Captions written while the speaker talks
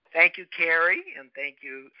Thank you, Carrie, and thank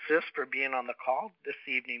you, Sis, for being on the call this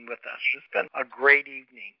evening with us. It's been a great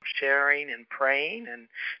evening, sharing and praying and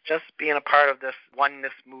just being a part of this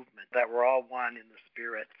oneness movement, that we're all one in the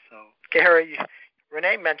Spirit. So, Carrie,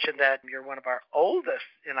 Renee mentioned that you're one of our oldest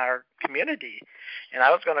in our community, and I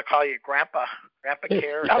was going to call you Grandpa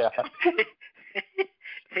Carrie.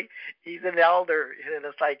 He's an elder, and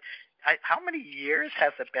it's like, how many years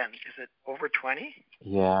has it been? Is it over 20?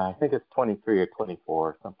 Yeah, I think it's 23 or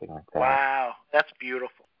 24, something like that. Wow, that's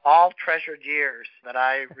beautiful. All treasured years that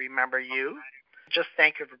I remember you. Just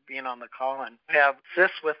thank you for being on the call. And we have Sis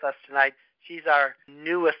with us tonight. She's our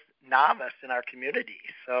newest novice in our community.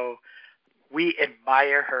 So we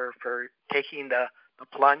admire her for taking the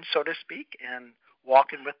plunge, so to speak, and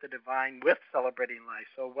walking with the divine with Celebrating Life.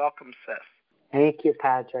 So welcome, Sis. Thank you,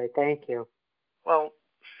 Padre. Thank you. Well,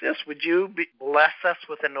 Sis, would you bless us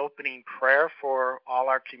with an opening prayer for all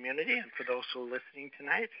our community and for those who are listening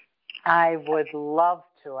tonight? I would love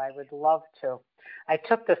to. I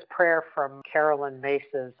took this prayer from Carolyn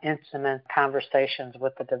Mace's Intimate Conversations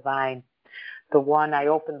with the Divine. The one, I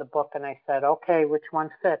opened the book and I said, okay, which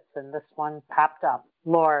one fits? And this one popped up.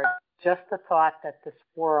 Lord, just the thought that this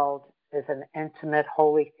world is an intimate,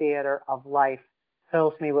 holy theater of life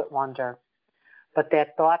fills me with wonder. But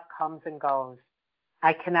that thought comes and goes.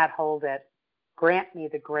 I cannot hold it. Grant me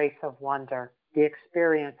the grace of wonder, the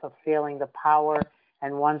experience of feeling the power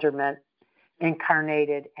and wonderment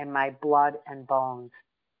incarnated in my blood and bones.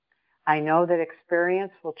 I know that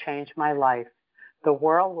experience will change my life. The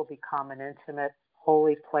world will become an intimate,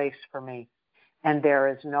 holy place for me, and there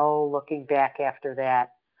is no looking back after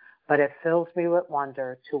that. But it fills me with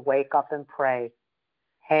wonder to wake up and pray,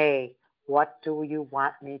 hey, what do you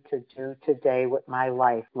want me to do today with my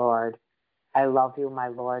life, Lord? I love you, my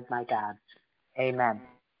Lord, my God. Amen.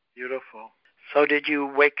 Beautiful. So did you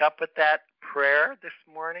wake up with that prayer this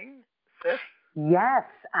morning, Sis? Yes,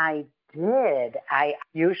 I did. I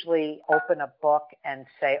usually open a book and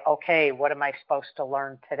say, okay, what am I supposed to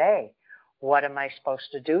learn today? What am I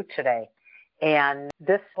supposed to do today? And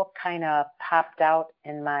this book kind of popped out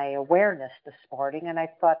in my awareness this morning, and I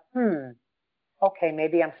thought, okay,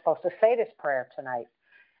 maybe I'm supposed to say this prayer tonight.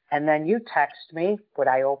 And then you text me, would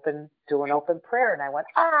I do an open prayer? And I went,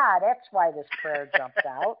 that's why this prayer jumped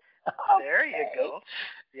out. Okay. There you go.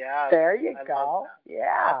 Yeah. There you go.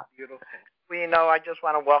 Yeah. That's beautiful. Well, I just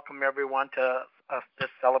want to welcome everyone to this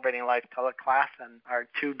Celebrating Life teleclass and our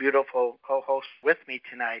two beautiful co-hosts with me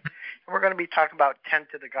tonight. And we're going to be talking about Tend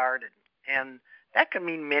to the Garden. And that can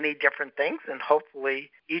mean many different things. And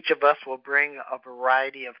hopefully each of us will bring a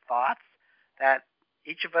variety of thoughts that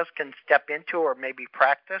each of us can step into or maybe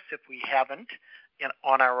practice if we haven't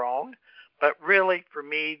on our own. But really, for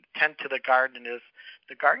me, Tend to the Garden is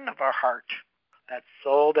the garden of our heart, that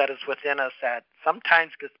soul that is within us that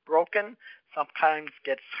sometimes gets broken, sometimes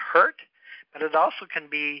gets hurt, but it also can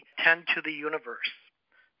be tend to the universe,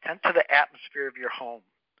 tend to the atmosphere of your home,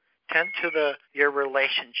 tend to your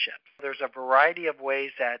relationships. There's a variety of ways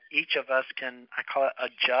that each of us can, I call it,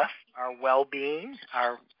 adjust our well-being,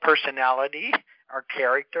 our personality, our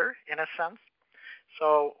character, in a sense.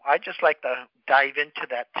 So I just like to dive into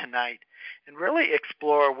that tonight and really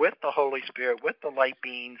explore with the Holy Spirit, with the light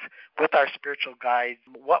beings, with our spiritual guides,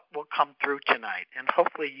 what will come through tonight. And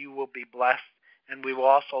hopefully you will be blessed, and we will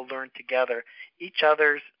also learn together each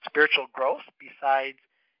other's spiritual growth. Besides,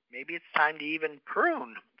 maybe it's time to even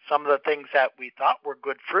prune some of the things that we thought were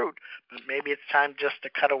good fruit, but maybe it's time just to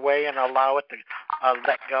cut away and allow it to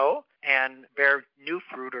let go and bear new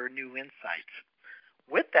fruit or new insights.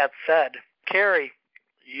 With that said, Carrie,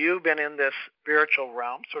 you've been in this spiritual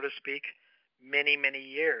realm, so to speak, many, many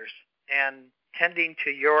years. And tending to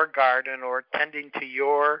your garden or tending to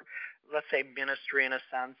your, let's say, ministry in a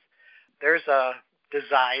sense, there's a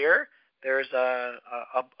desire, there's a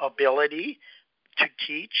ability to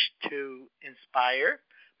teach, to inspire,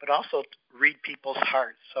 but also to read people's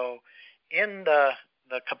hearts. So in the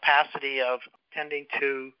capacity of tending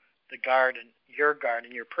to the garden, your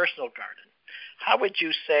personal garden, how would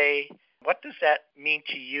you say, what does that mean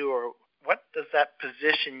to you, or what does that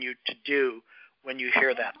position you to do when you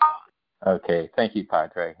hear that thought? Okay, thank you,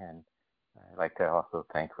 Padre. And I'd like to also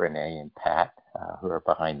thank Renee and Pat, who are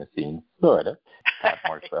behind the scenes, sort of, Pat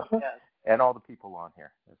more so, yes. And all the people on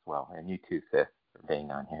here as well. And you too, Sis, for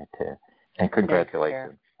being on here too. And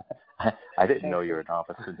congratulations. I didn't know you were an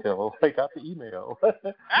novice until I got the email.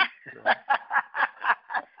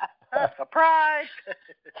 Surprise!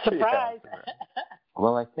 Surprise! Yeah.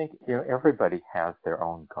 Well, I think everybody has their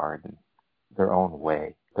own garden, their own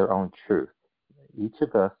way, their own truth. Each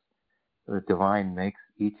of us, the divine makes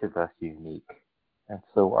each of us unique. And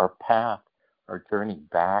so our path, our journey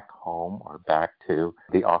back home or back to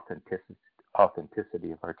the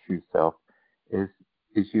authenticity of our true self is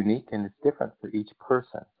unique and it's different for each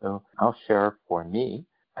person. So I'll share for me,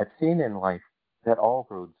 I've seen in life that all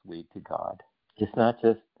roads lead to God. It's not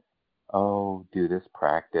just, oh, do this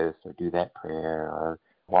practice or do that prayer or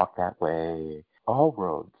walk that way. All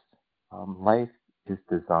roads. Life is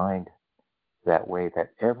designed that way,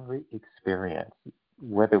 that every experience,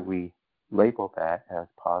 whether we label that as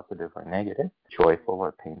positive or negative, joyful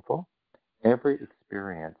or painful, every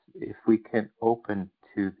experience, if we can open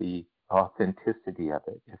to the authenticity of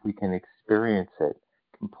it, if we can experience it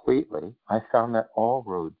completely, I found that all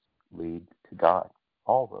roads lead to God.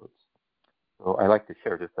 All roads. So I like to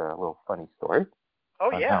share just a little funny story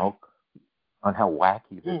on how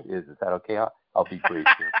wacky this is. Is that okay? I'll be brief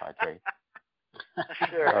here, Padre.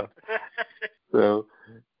 Sure. So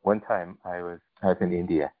one time I was in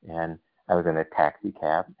India and I was in a taxi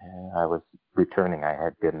cab and I was returning. I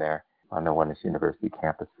had been there on the Oneness University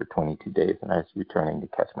campus for 22 days and I was returning to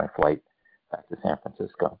catch my flight back to San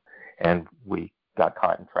Francisco. And we got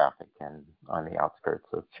caught in traffic and on the outskirts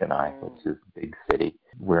of Chennai, which is a big city.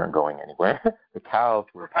 We weren't going anywhere. The cows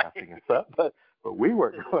were passing us up, but we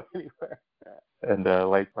weren't going anywhere. And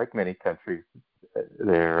like many countries,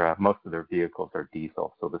 most of their vehicles are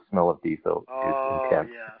diesel, so the smell of diesel is intense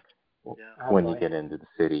when you get into the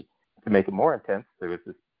city. To make it more intense, there was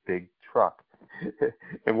this big truck.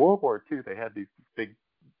 In World War II, they had these big,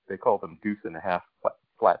 they called them deuce and a half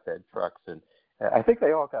flatbed trucks, and I think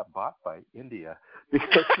they all got bought by India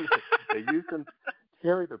because they use them to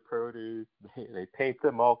carry the produce. They paint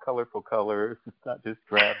them all colorful colors. It's not just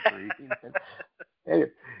drab green.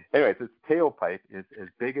 Anyways, its tailpipe is as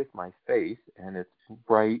big as my face, and it's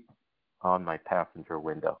right on my passenger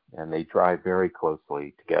window. And they drive very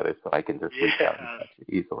closely together, so I can just reach out and touch it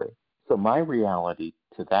easily. So my reality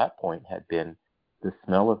to that point had been the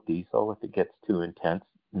smell of diesel, if it gets too intense,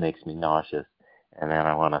 makes me nauseous. And then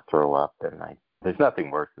I want to throw up, and there's nothing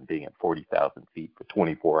worse than being at 40,000 feet for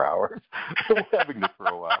 24 hours, having to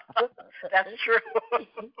throw up. That's true.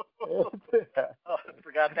 Oh, I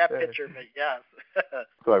forgot that picture, but yes.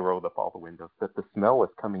 So I rolled up all the windows, but the smell was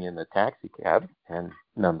coming in the taxi cab, and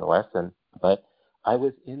nonetheless, but I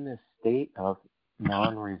was in this state of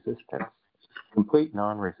non-resistance, complete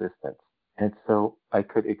non-resistance. And so I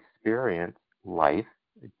could experience life,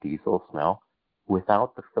 the diesel smell,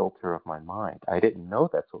 without the filter of my mind. I didn't know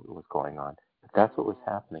that's what was going on, but that's what was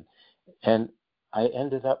happening. And I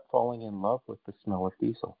ended up falling in love with the smell of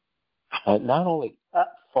diesel. Not only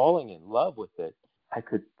falling in love with it, I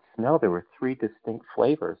could smell there were 3 distinct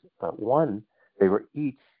flavors, but one, they were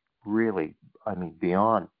each really,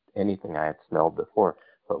 beyond anything I had smelled before,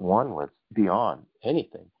 but one was beyond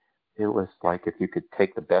anything. It was like if you could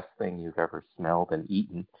take the best thing you've ever smelled and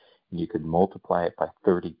eaten, and you could multiply it by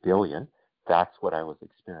 30 billion, that's what I was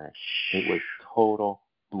experiencing. It was total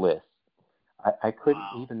bliss. I couldn't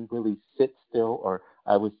even really sit still, or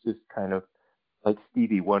I was just kind of like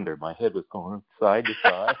Stevie Wonder. My head was going side to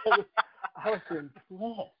side. I was in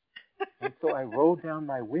bliss. And so I rolled down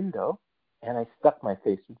my window, and I stuck my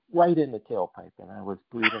face right in the tailpipe, and I was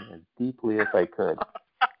breathing as deeply as I could.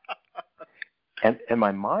 And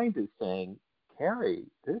my mind is saying, Carrie,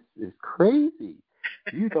 this is crazy.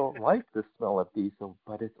 You don't like the smell of diesel,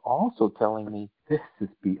 but it's also telling me this is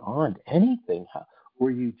beyond anything. Were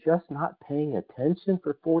you just not paying attention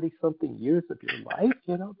for 40-something years of your life?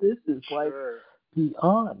 This is like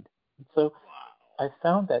beyond. And so I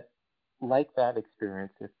found that, like that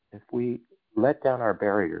experience, if we let down our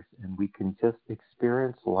barriers and we can just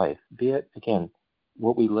experience life, be it, again,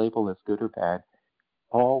 what we label as good or bad,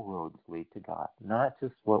 all roads lead to God, not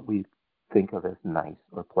just what we think of as nice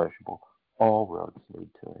or pleasurable. All roads lead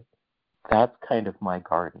to it. That's kind of my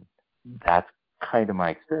garden. That's kind of my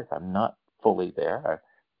experience. I'm not fully there.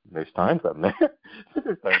 There's times I'm there.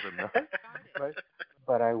 There's times I'm not.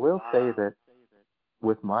 But I will say that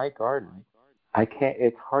with my garden,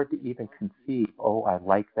 it's hard to even conceive, oh, I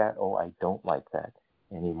like that, oh, I don't like that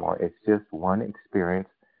anymore. It's just one experience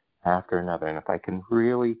after another. And if I can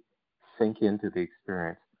really sink into the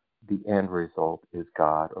experience, the end result is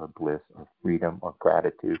God or bliss or freedom or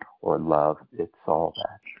gratitude or love. It's all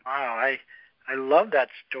that. Wow, I love that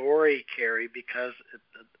story, Carrie, because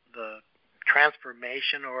the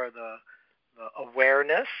transformation or the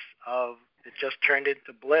awareness of it just turned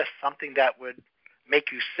into bliss, something that would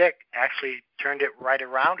make you sick actually turned it right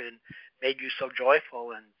around and made you so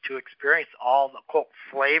joyful. And to experience all the, quote,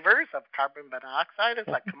 flavors of carbon monoxide, it's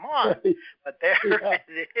like, come on. But there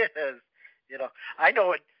it is. I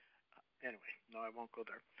know it. Anyway, no, I won't go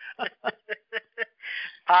there.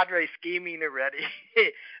 Padre scheming already.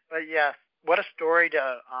 But yes, what a story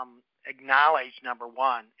to acknowledge, number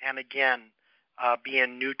one, and again,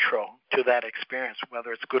 being neutral to that experience,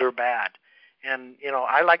 whether it's good or bad. And,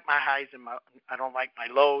 I like my highs and I don't like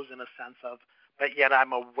my lows in a sense of, but yet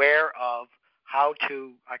I'm aware of how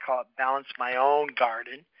to, I call it, balance my own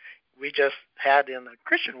garden. We just had in the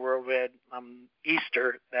Christian world, we had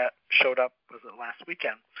Easter that showed up, was it last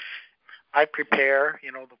weekend? I prepare,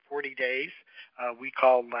 the 40 days we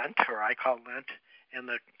call Lent, or I call Lent in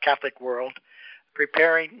the Catholic world,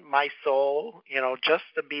 preparing my soul, just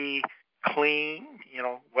to be clean,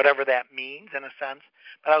 whatever that means in a sense.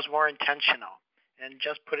 But I was more intentional and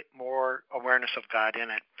just put more awareness of God in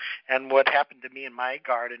it. And what happened to me in my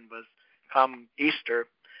garden was, come Easter,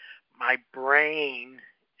 my brain,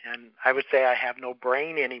 and I would say I have no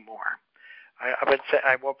brain anymore. I would say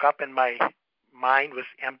I woke up and my mind was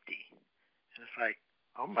empty. And it's like,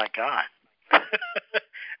 oh my God,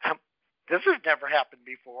 this has never happened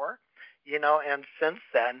before, and since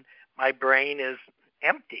then my brain is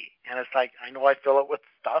empty. And it's like, I know I fill it with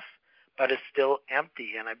stuff, but it's still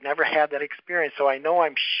empty. And I've never had that experience. So I know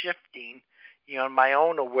I'm shifting, my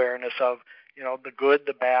own awareness of, the good,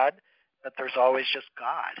 the bad, but there's always just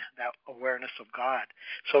God, that awareness of God.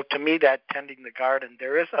 So to me, that tending the garden,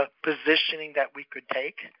 there is a positioning that we could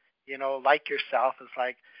take, like yourself. It's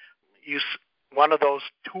like one of those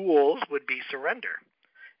tools would be surrender.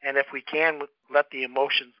 And if we can let the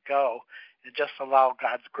emotions go and just allow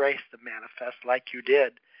God's grace to manifest like you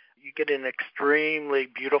did, you get an extremely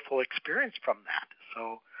beautiful experience from that.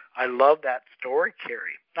 So I love that story,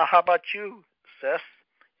 Carrie. Now, how about you, sis?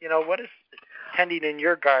 What is tending in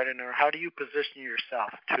your garden, or how do you position yourself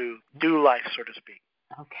to do life, so to speak?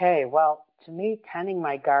 Okay, well, to me, tending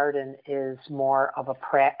my garden is more of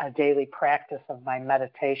a daily practice of my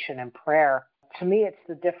meditation and prayer. To me, it's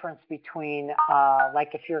the difference between,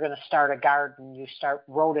 like if you're going to start a garden, you start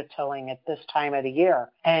rototilling at this time of the year,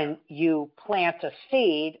 and you plant a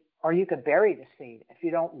seed, or you could bury the seed. If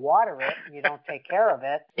you don't water it and you don't take care of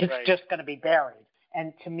it, it's right. just going to be buried.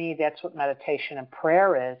 And to me, that's what meditation and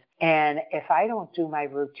prayer is. And if I don't do my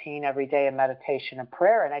routine every day of meditation and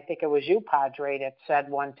prayer, and I think it was you, Padre, that said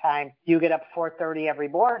one time, you get up 4:30 every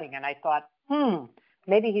morning. And I thought,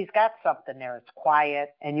 maybe he's got something there. It's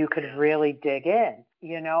quiet and you could really dig in.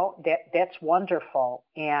 That's wonderful.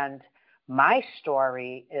 And my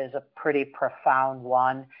story is a pretty profound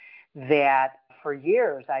one that for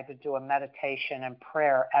years I've been doing meditation and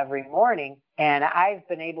prayer every morning, and I've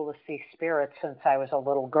been able to see spirits since I was a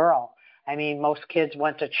little girl. I mean, most kids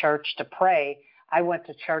went to church to pray. I went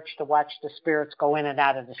to church to watch the spirits go in and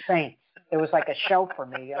out of the saints. It was like a show for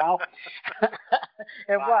me, It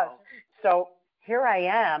was. So here I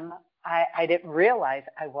am. I didn't realize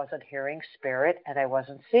I wasn't hearing spirit and I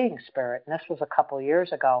wasn't seeing spirit. And this was a couple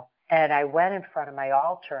years ago. And I went in front of my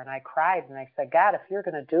altar and I cried and I said, God, if you're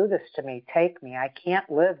going to do this to me, take me. I can't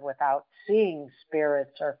live without seeing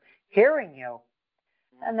spirits or hearing you.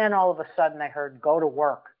 And then all of a sudden I heard, go to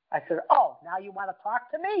work. I said, oh, now you want to talk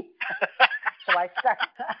to me? So I started.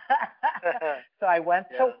 So I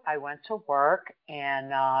went to work,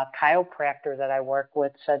 and a chiropractor that I work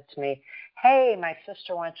with said to me, hey, my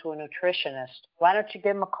sister went to a nutritionist. Why don't you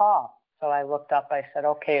give him a call? So I looked up. I said,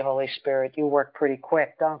 okay, Holy Spirit, you work pretty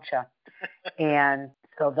quick, don't you? And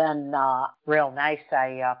so then real nice,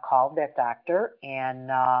 I called that doctor,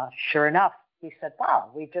 and sure enough, he said,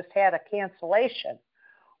 wow, we just had a cancellation.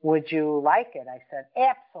 Would you like it? I said,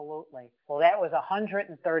 absolutely. Well, that was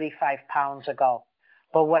 135 pounds ago.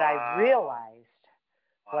 But what I realized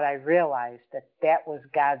that was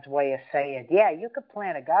God's way of saying, yeah, you could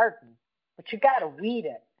plant a garden, but you got to weed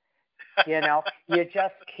it. You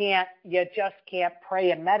just can't pray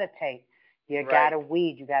and meditate. You got to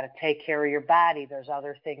weed. You got to take care of your body. There's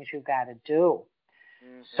other things you got to do.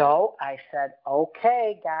 Mm-hmm. So I said,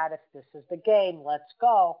 okay, God, if this is the game, let's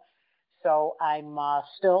go. So I'm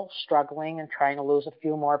still struggling and trying to lose a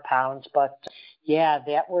few more pounds. But, yeah,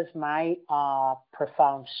 that was my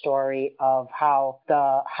profound story of how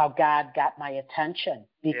God got my attention,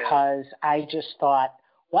 because I just thought,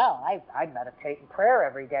 well, I meditate in prayer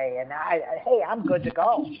every day, and hey, I'm good to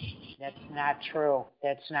go. That's not true.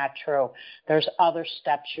 That's not true. There's other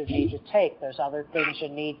steps you need to take. There's other things you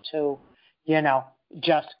need to,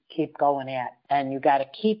 just keep going at. And you got to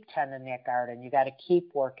keep tending that garden. You got to keep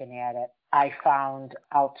working at it. I found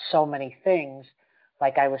out so many things,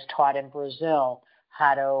 like I was taught in Brazil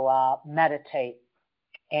how to meditate.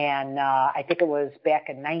 And I think it was back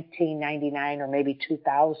in 1999 or maybe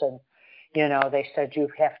 2000, they said you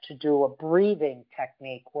have to do a breathing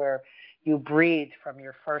technique where you breathe from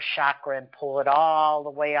your first chakra and pull it all the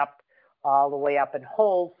way up all the way up and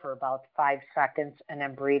hold for about 5 seconds and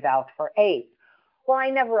then breathe out for 8. Well,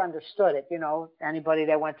 I never understood it. Anybody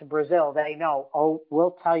that went to Brazil, they know,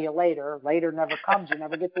 we'll tell you later. Later never comes. You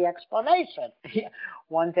never get the explanation.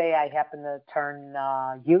 One day I happened to turn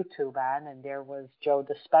YouTube on, and there was Joe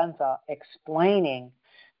Dispenza explaining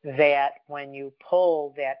that when you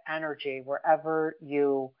pull that energy, wherever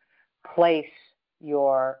you place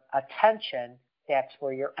your attention, that's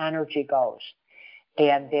where your energy goes.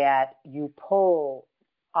 And that you pull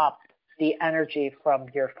up the energy from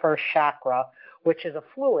your first chakra, which is a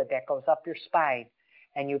fluid that goes up your spine,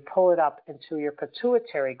 and you pull it up into your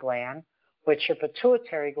pituitary gland, which your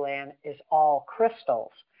pituitary gland is all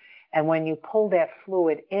crystals. And when you pull that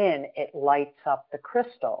fluid in, it lights up the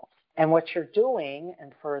crystals. And what you're doing,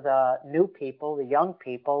 and for the new people, the young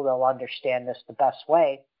people, they'll understand this the best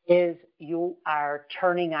way, is you are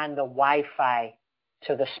turning on the Wi-Fi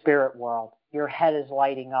to the spirit world. Your head is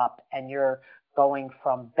lighting up, and you're going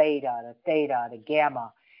from beta to theta to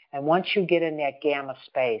gamma. And once you get in that gamma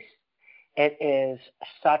space, it is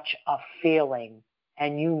such a feeling,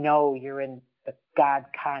 and you're in the God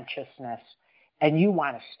consciousness, and you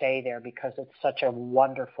want to stay there because it's such a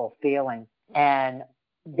wonderful feeling. And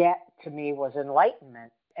that, to me, was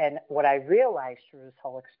enlightenment. And what I realized through this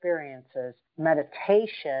whole experience is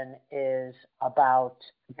meditation is about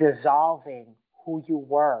dissolving who you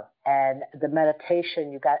were. And the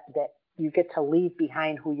meditation, you get to leave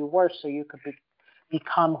behind who you were so you could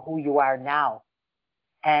become who you are now.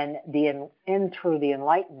 And through the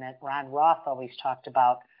enlightenment, Ron Roth always talked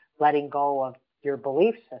about letting go of your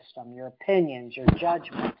belief system, your opinions, your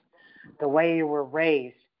judgment, the way you were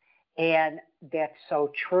raised. And that's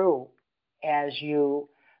so true. As you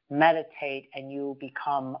meditate and you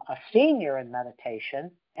become a senior in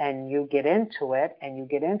meditation and you get into it and you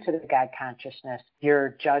get into the God consciousness,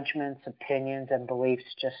 your judgments, opinions, and beliefs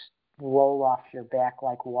just roll off your back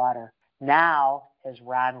like water. Now, as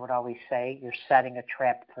Ron would always say, you're setting a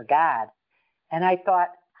trap for God. And I thought,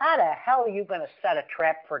 how the hell are you going to set a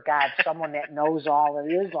trap for God, someone that knows all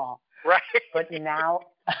and is all? Right. But now,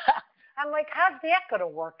 I'm like, how's that going to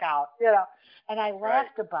work out? And I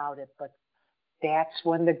laughed about it, but that's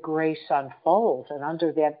when the grace unfolds. And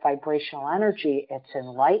under that vibrational energy, it's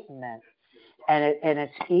enlightenment. And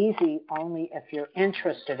it's easy only if you're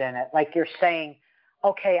interested in it. Like you're saying,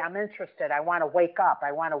 okay, I'm interested. I want to wake up.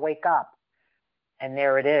 And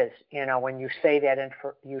there it is. When you say that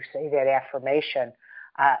affirmation,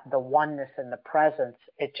 the oneness and the presence,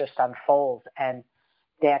 it just unfolds. And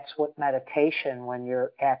that's what meditation, when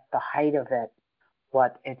you're at the height of it,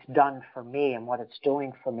 what it's done for me and what it's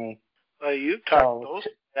doing for me. Well, you talked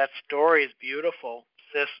that story is beautiful,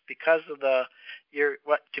 sis, because of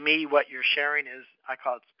what you're sharing is, I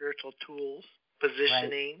call it spiritual tools,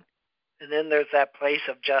 positioning, right. And then there's that place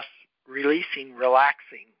of just releasing,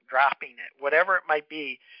 relaxing, dropping it, whatever it might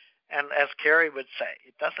be. And as Carrie would say,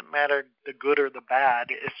 it doesn't matter the good or the bad.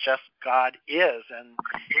 It's just God is. And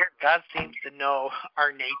God seems to know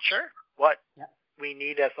our nature, what we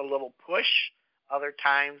need as a little push. Other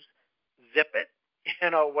times, zip it,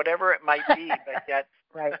 whatever it might be. But yet,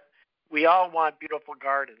 right. We all want beautiful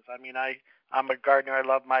gardens. I mean, I'm a gardener. I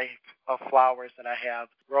love my flowers that I have.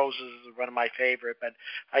 Roses is one of my favorite, but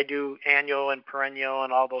I do annual and perennial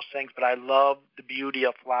and all those things, but I love the beauty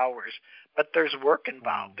of flowers. But there's work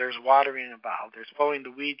involved. There's watering involved. There's pulling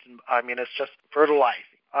the weeds. It's just fertilizing.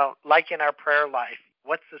 Like in our prayer life,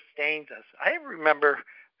 what sustains us? I remember,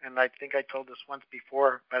 and I think I told this once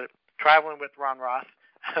before, but traveling with Ron Roth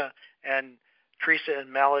and Teresa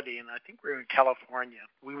and Melody, and I think we were in California.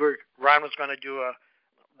 Ron was going to do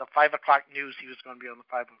the 5 o'clock news. He was going to be on the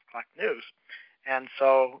 5 o'clock news. And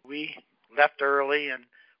so we left early, and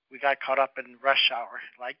we got caught up in rush hour,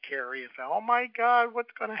 like Carrie, and said, oh, my God, what's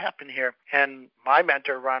going to happen here? And my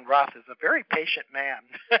mentor, Ron Roth, is a very patient man.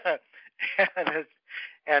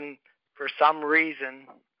 and for some reason,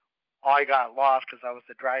 I got lost because I was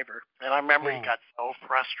the driver. And I remember he got so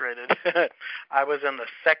frustrated. I was in the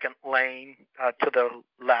second lane to the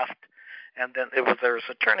left, and then there was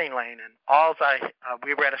a turning lane. And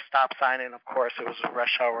we were at a stop sign, and, of course, it was a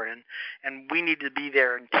rush hour, and we needed to be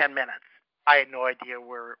there in 10 minutes. I had no idea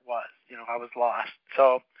where it was. I was lost.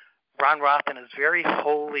 So Ron Roth, in his very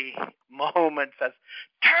holy moment, says,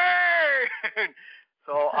 turn!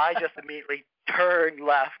 So I just immediately turned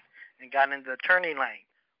left and got into the turning lane.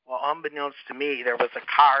 Well, unbeknownst to me, there was a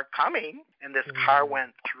car coming, and this car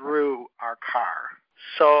went through our car.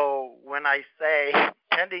 So when I say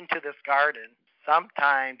tending to this garden,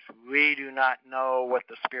 sometimes we do not know what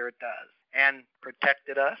the Spirit does, and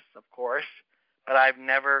protected us, of course. But I've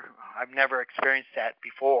never experienced that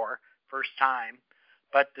before, first time.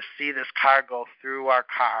 but to see this car go through our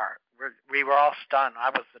car, we were all stunned. I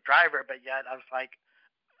was the driver, but yet I was like,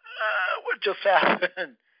 what just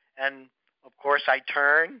happened? And, of course, I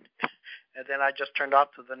turned, and then I just turned off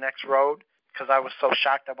to the next road because I was so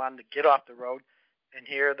shocked I wanted to get off the road, and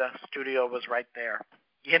here the studio was right there.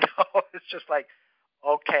 You know, it's just like,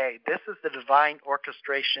 okay, this is the divine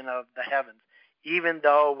orchestration of the heavens. Even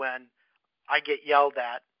though when I get yelled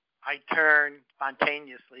at, I turn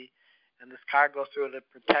spontaneously, and this car goes through it, it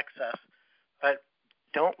protects us. But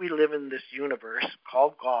don't we live in this universe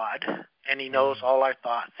called God, and he knows all our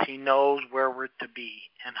thoughts. He knows where we're to be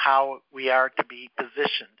and how we are to be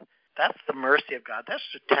positioned. That's the mercy of God. That's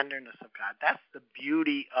the tenderness of God. That's the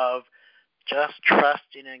beauty of just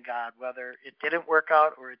trusting in God, whether it didn't work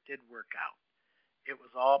out or it did work out. It was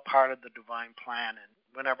all part of the divine plan. And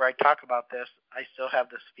whenever I talk about this, I still have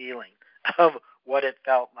this feeling of what it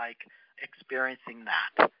felt like experiencing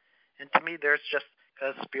that. And to me, there's just,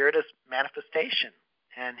 because spirit is manifestation,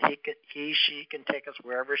 and she can take us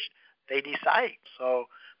wherever they decide. So,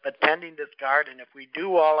 but tending this garden, if we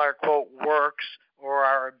do all our, quote, works or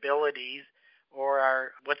our abilities or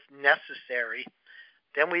our what's necessary,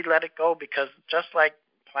 then we let it go, because just like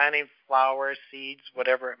planting flowers, seeds,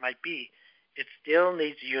 whatever it might be, it still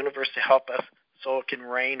needs the universe to help us so it can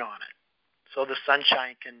rain on it, so the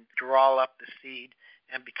sunshine can draw up the seed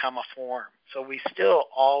and become a form. So we still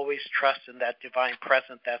always trust in that divine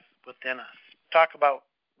presence that's within us. Talk about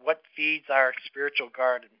what feeds our spiritual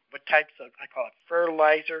garden, what types of, I call it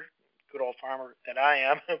fertilizer, good old farmer that I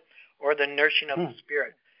am, or the nourishing of the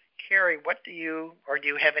spirit. Carrie, what do you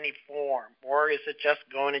have any form, or is it just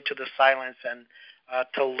going into the silence and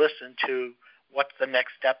to listen to what the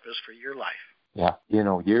next step is for your life? Yeah,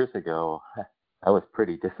 years ago, I was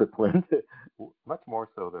pretty disciplined, much more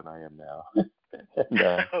so than I am now.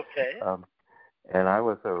 And, okay. And I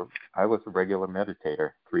was a regular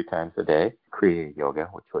meditator 3 times a day, Kriya Yoga,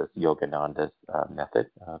 which was Yogananda's method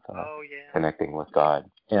of connecting with God.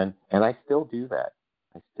 And I still do that.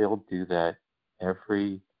 I still do that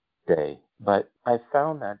every day. But I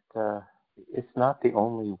found that it's not the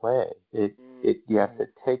only way. Yes, it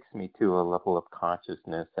takes me to a level of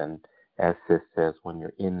consciousness, and as Sis says, when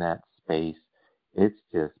you're in that space, it's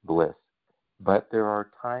just bliss. But there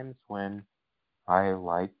are times when I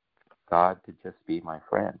like God to just be my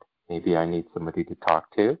friend. Maybe I need somebody to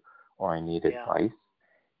talk to, or I need advice.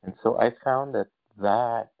 And so I found that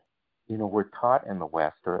we're taught in the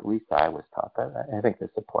West, or at least I was taught that. I think this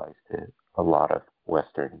applies to a lot of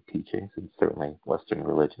Western teachings and certainly Western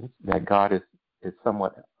religions, that God is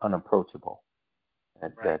somewhat unapproachable,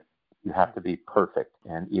 that you have to be perfect.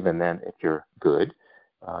 And even then, if you're good,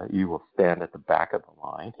 you will stand at the back of the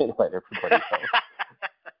line and let everybody else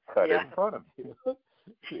cut in front of you.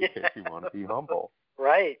 Because you want to be humble.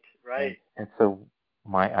 Right. And so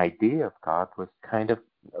my idea of God was kind of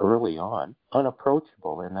early on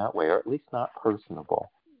unapproachable in that way, or at least not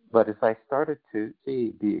personable. But as I started to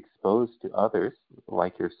be exposed to others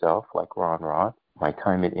like yourself, like Ron Roth, my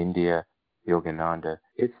time in India, Yogananda,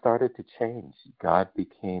 it started to change. God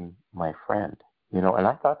became my friend. And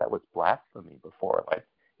I thought that was blasphemy before. Like,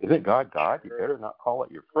 isn't God God? You better not call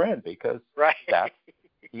it your friend, because that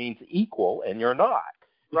means equal, and you're not.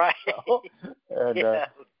 Right.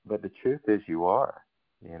 But the truth is you are,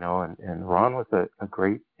 and Ron was a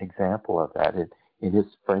great example of that in his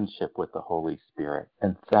friendship with the Holy Spirit.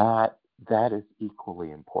 And that is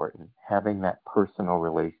equally important, having that personal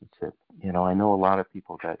relationship. I know a lot of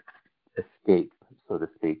people that escape, so to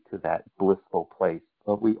speak, to that blissful place,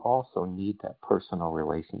 but we also need that personal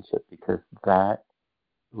relationship, because that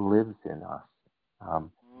lives in us.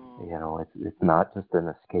 It's not just an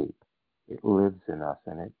escape. It lives in us,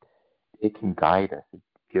 and it can guide us. It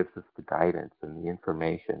gives us the guidance and the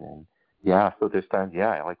information. And so there's times,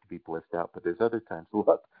 I like to be blissed out, but there's other times,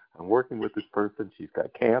 look, I'm working with this person. She's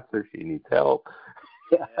got cancer. She needs help.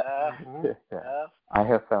 I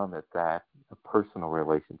have found that a personal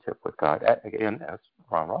relationship with God, again, as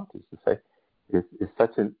Ron Roth used to say, is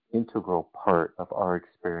such an integral part of our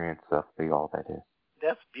experience of the all that is.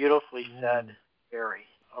 That's beautifully said, Barry.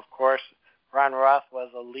 Of course, Ron Roth was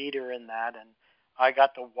a leader in that, and I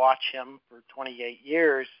got to watch him for 28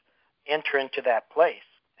 years enter into that place,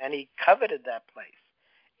 and he coveted that place.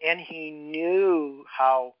 And he knew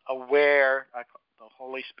how aware the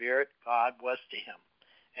Holy Spirit, God, was to him.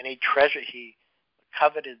 And he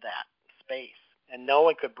coveted that space, and no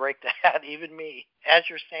one could break that, even me. As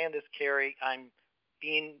you're saying this, Carrie, I'm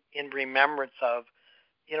being in remembrance of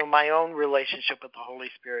my own relationship with the Holy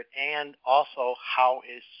Spirit, and also how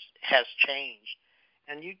it has changed.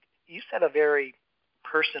 And you said a very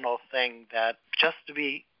personal thing, that just to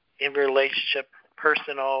be in relationship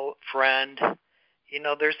personal friend,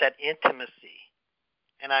 there's that intimacy.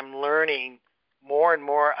 And I'm learning more and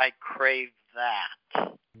more I crave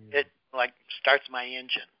that. It starts my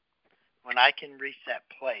engine. When I can reach that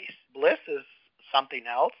place. Bliss is something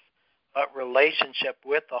else, but relationship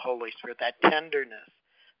with the Holy Spirit, that tenderness,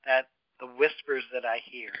 that the whispers that I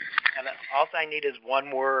hear. And all I need is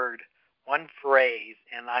one word, one phrase,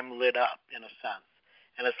 and I'm lit up in a sense.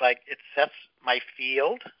 And it's like it sets my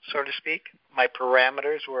field, so to speak, my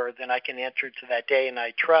parameters where then I can enter into that day, and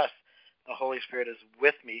I trust the Holy Spirit is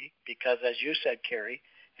with me because, as you said, Carrie,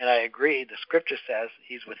 and I agree, the Scripture says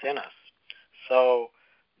He's within us. So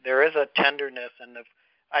there is a tenderness, and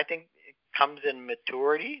I think it comes in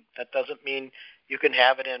maturity. That doesn't mean you can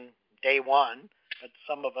have it in day one, but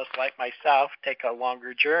some of us, like myself, take a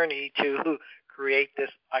longer journey to create this,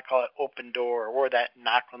 I call it open door, or that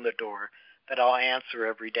knock on the door that I'll answer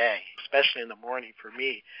every day, especially in the morning for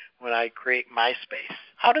me when I create my space.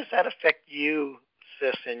 How does that affect you,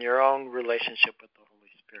 sis, in your own relationship with the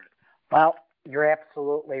Holy Spirit? Well, you're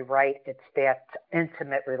absolutely right. It's that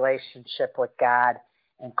intimate relationship with God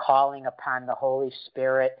and calling upon the Holy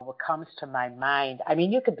Spirit. What comes to my mind,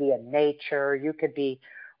 you could be in nature, you could be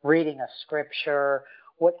reading a scripture,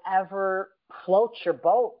 whatever floats your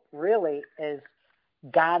boat really is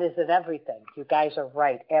God is in everything. You guys are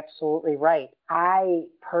right, absolutely right. I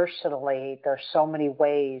personally, there's so many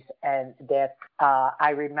ways, and that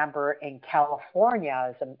I remember in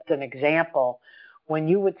California as an example, when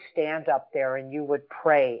you would stand up there and you would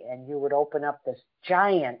pray and you would open up this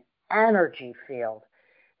giant energy field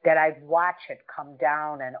that I'd watch it come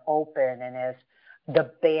down and open, and as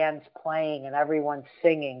the band's playing and everyone's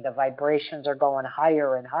singing, the vibrations are going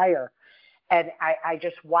higher and higher. And I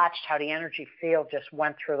just watched how the energy field just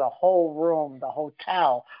went through the whole room, the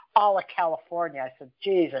hotel, all of California. I said,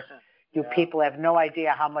 Jesus, you people have no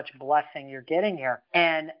idea how much blessing you're getting here.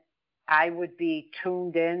 And I would be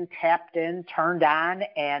tuned in, tapped in, turned on,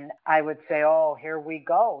 and I would say, oh, here we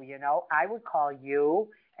go. I would call you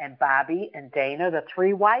and Bobby and Dana the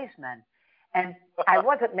three wise men. And I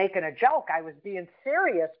wasn't making a joke. I was being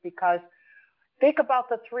serious because think about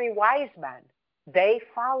the three wise men. They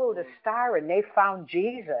followed a star and they found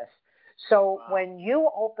Jesus. So when you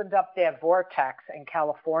opened up that vortex in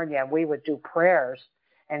California, and we would do prayers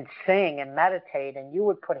and sing and meditate, and you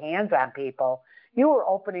would put hands on people, you were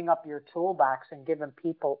opening up your toolbox and giving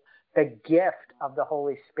people the gift of the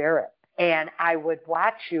Holy Spirit. And I would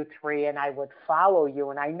watch you three and I would follow you.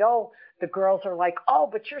 And I know the girls are like, oh,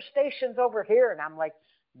 but your station's over here. And I'm like,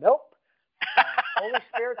 nope. Holy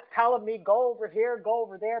Spirit's telling me, go over here, go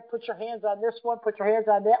over there, put your hands on this one, put your hands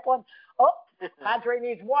on that one. Oh, Padre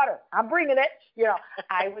needs water. I'm bringing it.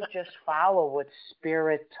 I would just follow what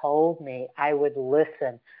Spirit told me. I would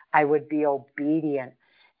listen. I would be obedient.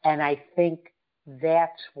 And I think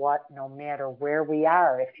that's what, no matter where we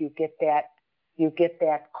are, if you get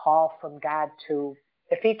that call from God to,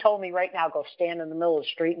 if He told me right now, go stand in the middle of the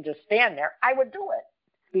street and just stand there, I would do it.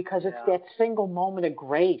 Because it's that single moment of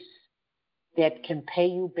grace that can pay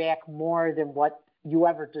you back more than what you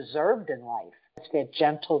ever deserved in life. It's that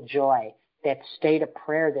gentle joy, that state of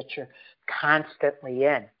prayer that you're constantly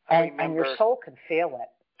in. And your soul can feel it.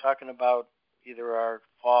 Talking about either our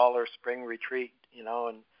fall or spring retreat, and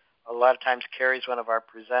a lot of times Carrie's one of our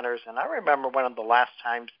presenters. And I remember one of the last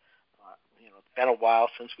times, it's been a while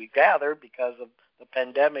since we gathered because of the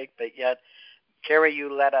pandemic, but yet, Carrie,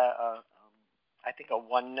 you led I think a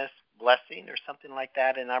oneness blessing or something like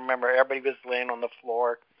that. And I remember everybody was laying on the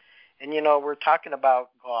floor. And, we're talking about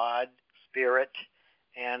God, Spirit,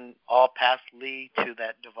 and all paths lead to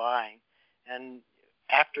that divine. And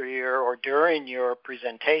after during your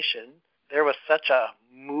presentation, there was such a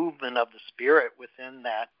movement of the Spirit within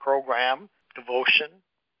that program, devotion,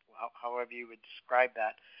 however you would describe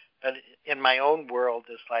that. But in my own world,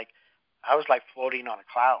 it's like I was like floating on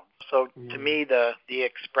a cloud. So to me, the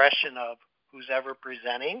expression of who's ever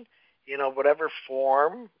presenting, whatever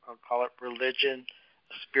form, I'll call it religion,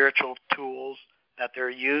 spiritual tools that they're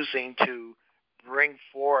using to bring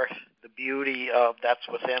forth the beauty of that's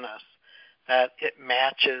within us, that it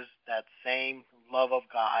matches that same love of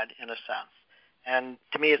God in a sense. And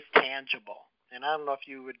to me, it's tangible. And I don't know if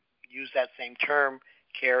you would use that same term,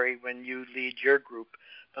 Carrie, when you lead your group,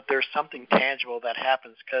 but there's something tangible that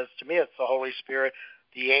happens because to me, it's the Holy Spirit,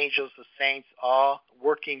 the angels, the saints, all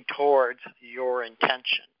working towards your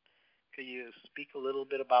intention. Could you speak a little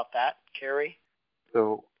bit about that, Carrie?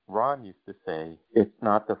 So Ron used to say, it's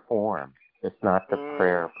not the form. It's not the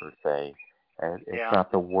prayer per se. It's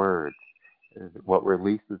not the words. What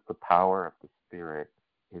releases the power of the Spirit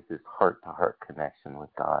is this heart-to-heart connection with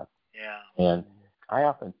God. Yeah. And I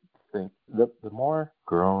often think the more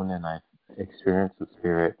grown and I've experienced the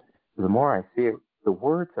Spirit, the more I see it, the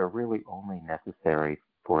words are really only necessary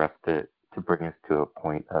for us to bring us to a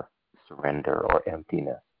point of surrender or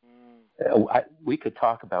emptiness. We could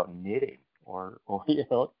talk about knitting or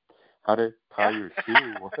how to tie your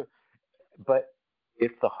shoe. But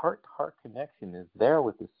if the heart-to-heart connection is there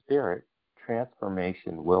with the Spirit,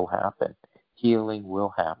 transformation will happen. Healing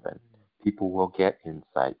will happen. People will get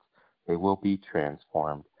insights. They will be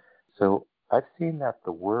transformed. So I've seen that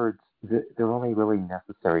the words, they're only really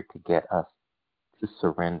necessary to get us to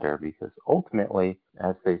surrender, because ultimately,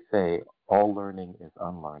 as they say, all learning is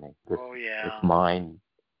unlearning. This mind,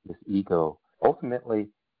 this ego, ultimately,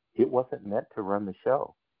 it wasn't meant to run the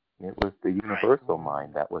show. It was the universal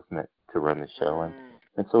mind that was meant to run the show.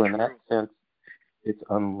 And so in that sense, it's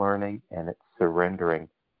unlearning and it's surrendering.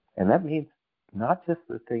 And that means not just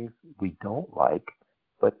the things we don't like,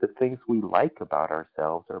 but the things we like about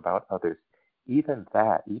ourselves or about others. Even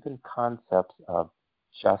that, even concepts of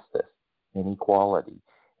justice and equality,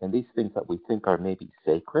 and these things that we think are maybe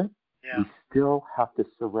sacred, we still have to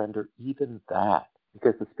surrender even that.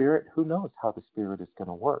 Because the Spirit, who knows how the Spirit is going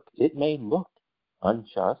to work? It may look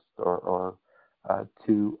unjust or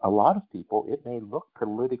to a lot of people, it may look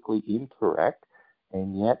politically incorrect,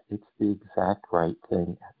 and yet it's the exact right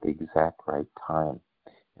thing at the exact right time.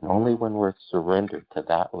 And only when we're surrendered to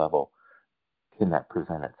that level can that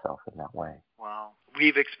present itself in that way. Wow.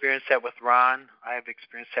 We've experienced that with Ron. I've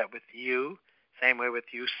experienced that with you. Same way with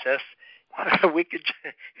you, sis. We could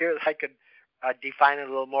here. I could define it a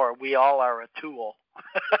little more. We all are a tool,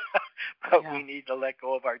 but we need to let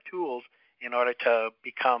go of our tools in order to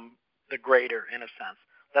become the greater, in a sense.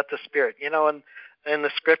 Let the Spirit. In the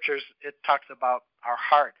Scriptures, it talks about our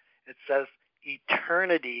heart. It says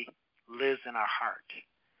eternity lives in our heart.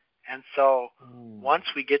 And so once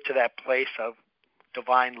we get to that place of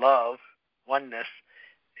divine love, oneness,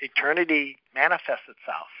 eternity manifests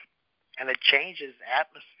itself. And it changes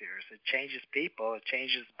atmospheres, it changes people, it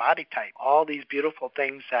changes body type, all these beautiful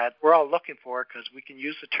things that we're all looking for, because we can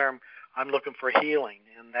use the term, I'm looking for healing,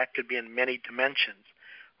 and that could be in many dimensions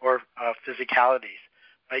or physicalities.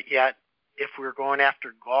 But yet, if we're going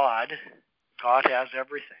after God, God has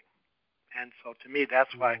everything. And so to me,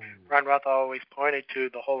 that's why Ron Roth always pointed to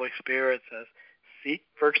the Holy Spirit, says, seek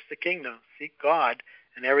first the kingdom, seek God,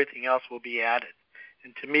 and everything else will be added.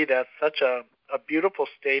 And to me, that's such a beautiful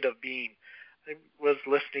state of being. I was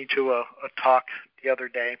listening to a talk the other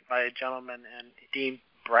day by a gentleman, and Dean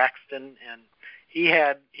Braxton, and he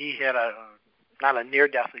had a not a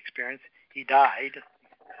near-death experience. He died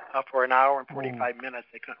for an hour and 45 minutes.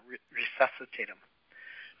 They couldn't resuscitate him.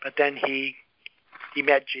 But then he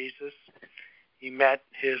met Jesus. He met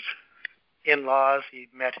his in-laws. He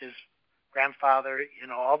met his grandfather,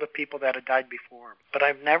 all the people that had died before him. But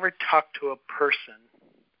I've never talked to a person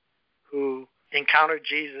who encountered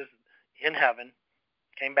Jesus in heaven,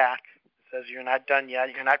 came back, says, you're not done yet,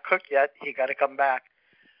 you're not cooked yet, you got to come back.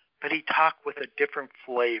 But he talked with a different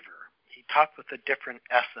flavor. He talked with a different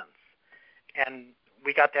essence. And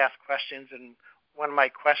we got to ask questions, and one of my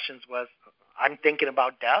questions was, I'm thinking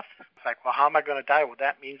about death. It's like, well, how am I going to die? Well,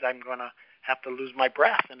 that means I'm going to have to lose my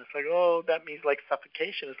breath. And it's like, oh, that means like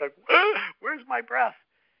suffocation. It's like, where's my breath?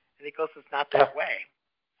 And he goes, it's not that way.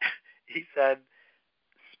 He said,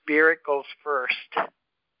 spirit goes first,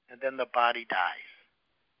 and then the body dies.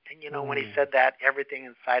 And, when he said that, everything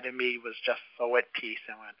inside of me was just so at peace.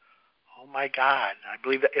 And went, oh, my God. I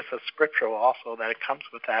believe that it's a scriptural also that it comes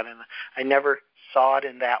with that. And I never saw it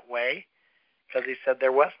in that way, because he said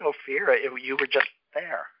there was no fear. You were just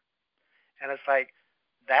there. And it's like,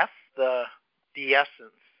 that's the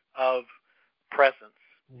essence of presence.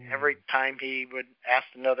 Every time he would ask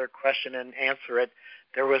another question and answer it,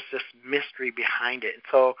 there was this mystery behind it. And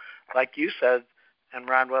so, like you said, and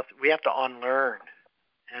Ron, we have to unlearn.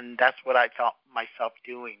 And that's what I felt myself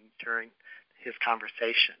doing during his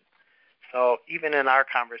conversation. So even in our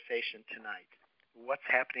conversation tonight, what's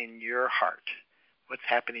happening in your heart? What's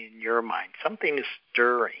happening in your mind? Something is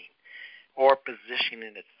stirring or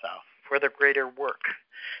positioning itself for the greater work.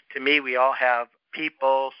 To me, we all have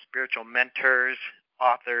people, spiritual mentors,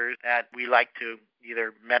 authors that we like to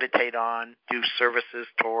either meditate on, do services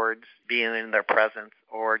towards, being in their presence,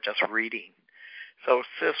 or just reading. So,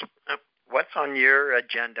 sis, what's on your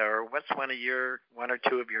agenda, or what's one or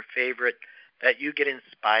two of your favorite that you get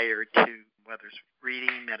inspired to, whether it's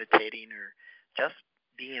reading, meditating, or just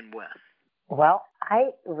being with? Well, I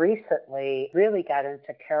recently really got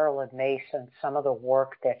into Carolyn Mason, some of the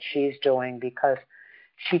work that she's doing, because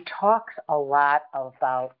she talks a lot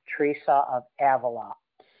about Teresa of Avila.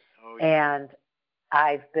 Oh, yeah. And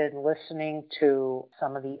I've been listening to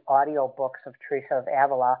some of the audio books of Teresa of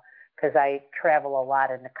Avila because I travel a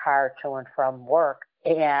lot in the car to and from work,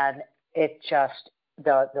 and it just,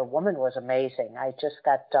 the woman was amazing. I just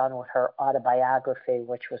got done with her autobiography,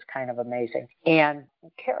 which was kind of amazing. And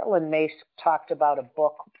Carolyn Myss talked about a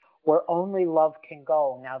book where only love can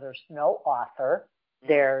go. Now, there's no author.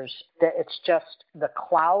 It's just the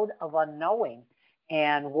cloud of unknowing.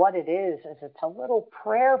 And what it is it's a little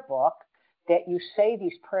prayer book that you say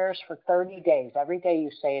these prayers for 30 days. Every day you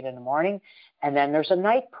say it in the morning, and then there's a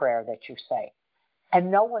night prayer that you say. And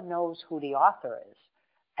no one knows who the author is.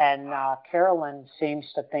 And Carolyn seems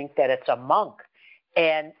to think that it's a monk.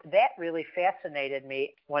 And that really fascinated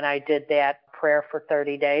me when I did that prayer for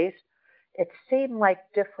 30 days. It seemed like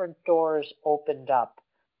different doors opened up.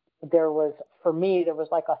 For me, there was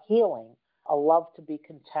like a healing, a love to be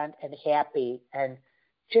content and happy and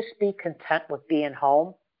just be content with being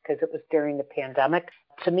home because it was during the pandemic.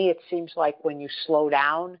 To me, it seems like when you slow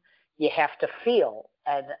down, you have to feel.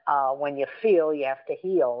 And when you feel, you have to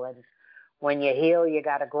heal. And when you heal, you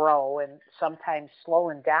got to grow. And sometimes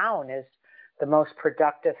slowing down is the most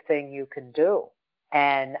productive thing you can do.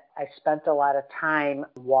 And I spent a lot of time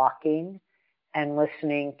walking and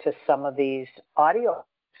listening to some of these audios,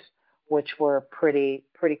 which were pretty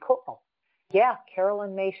cool. Yeah,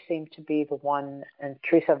 Carolyn Myss seemed to be the one, and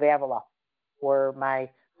Teresa of Avila were my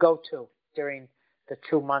go-to during the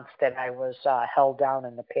 2 months that I was held down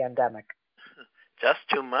in the pandemic. Just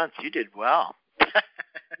 2 months. You did well.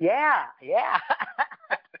 Yeah.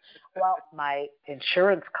 Well, my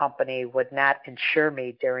insurance company would not insure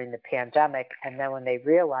me during the pandemic, and then when they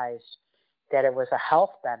realized that it was a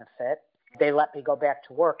health benefit, they let me go back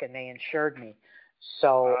to work and they insured me.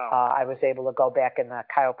 So wow. I was able to go back in the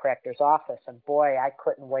chiropractor's office, and boy, I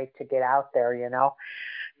couldn't wait to get out there,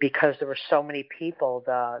 because there were so many people,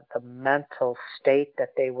 the mental state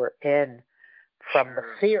that they were in from the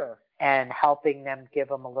fear, and helping them, give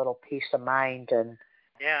them a little peace of mind, and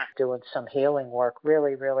doing some healing work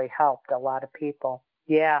really, really helped a lot of people.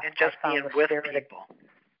 Yeah. And just being with people.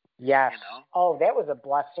 Yes. Oh, that was a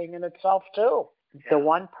blessing in itself, too. Yeah. The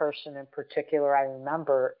one person in particular I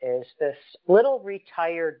remember is this little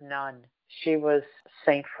retired nun. She was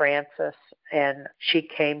St. Francis, and she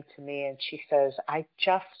came to me and she says, I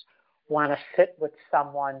just want to sit with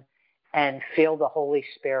someone and feel the Holy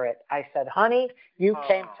Spirit. I said, honey, you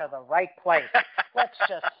came to the right place. Let's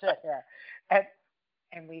just sit here.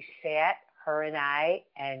 And we sat, her and I,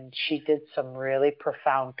 and she did some really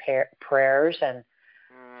profound prayers. And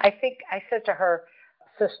I think I said to her,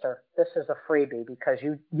 sister, this is a freebie because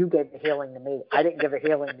you gave the healing to me. I didn't give a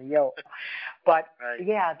healing to you. But,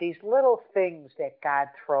 yeah, these little things that God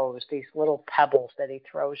throws, these little pebbles that he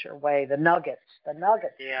throws your way, the nuggets.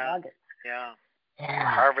 Yeah.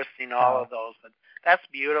 Harvesting all of those. But that's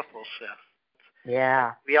beautiful, Sis.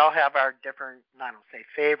 Yeah. We all have our different, I don't say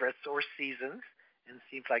favorites or seasons, and it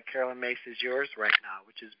seems like Carolyn Myss is yours right now,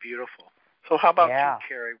 which is beautiful. So how about you,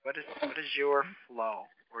 Carrie? What is your flow,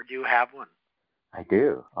 or do you have one? I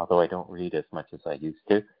do, although I don't read as much as I used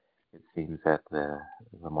to. It seems that the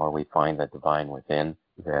more we find the divine within,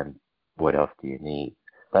 then what else do you need?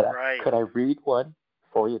 But could I read one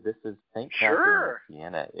for you? This is St. Catherine of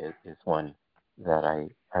Siena is one that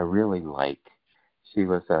I really like. She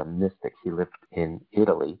was a mystic. She lived in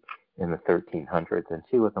Italy in the 1300s, and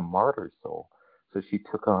she was a martyr soul. So she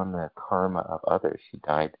took on the karma of others. She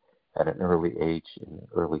died at an early age, in the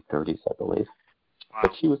early 30s, I believe. Wow.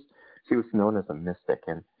 But she was known as a mystic,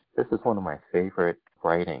 and this is one of my favorite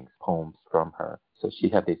writings, poems from her. So she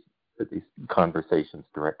had these conversations,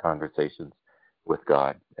 direct conversations with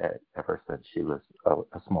God ever since she was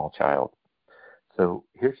a small child. So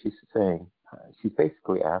here she's saying, she's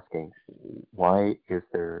basically asking, why is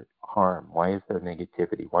there harm? Why is there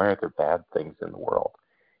negativity? Why are there bad things in the world?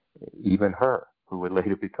 Even her, who would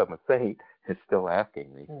later become a saint, is still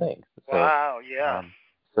asking these things. So, wow, yeah.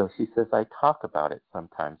 So she says, I talk about it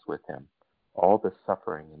sometimes with him, all the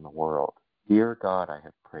suffering in the world. Dear God, I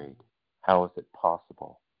have prayed. How is it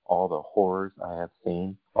possible? All the horrors I have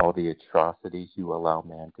seen, all the atrocities you allow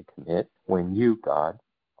man to commit, when you, God,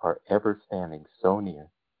 are ever standing so near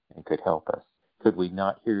and could help us. Could we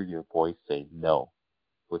not hear your voice say no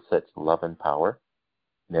with such love and power?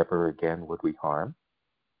 Never again would we harm.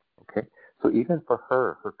 Okay? So even for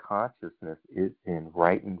her consciousness is in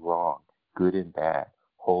right and wrong, good and bad,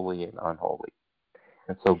 holy and unholy.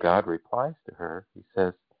 And so God replies to her. He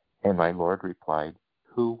says, and my Lord replied,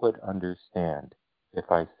 who would understand if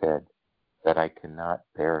I said that I cannot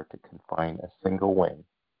bear to confine a single wing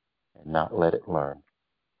and not let it learn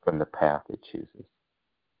from the path it chooses?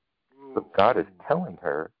 So God is telling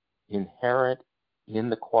her inherent in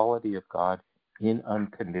the quality of God, in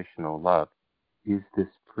unconditional love, is this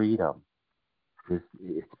freedom.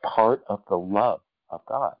 It's part of the love of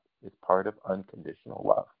God. It's part of unconditional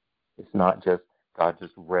love. It's not just God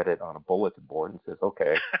just read it on a bulletin board and says,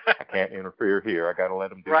 okay, I can't interfere here. I got to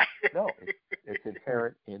let him do it. No, it's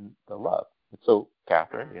inherent in the love. And so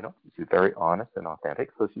Catherine, she's very honest and authentic.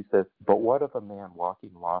 So she says, but what of a man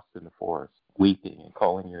walking lost in the forest, weeping and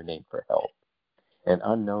calling your name for help? And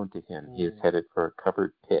unknown to him, he is headed for a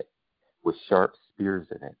covered pit with sharp spears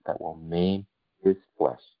in it that will maim his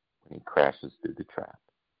flesh when he crashes through the trap.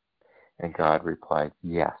 And God replied,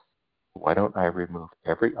 yes. Why don't I remove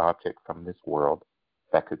every object from this world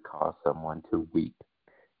that could cause someone to weep?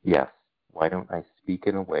 Yes. Why don't I speak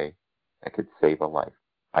in a way that could save a life?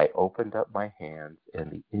 I opened up my hands,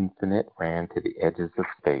 and the infinite ran to the edges of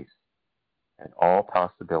space, and all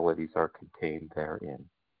possibilities are contained therein.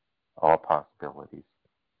 All possibilities,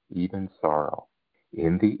 even sorrow.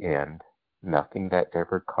 In the end, nothing that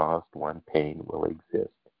ever caused one pain will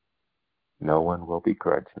exist. No one will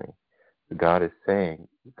begrudge me. God is saying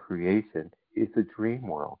creation is a dream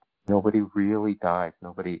world. Nobody really dies.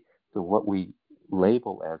 So what we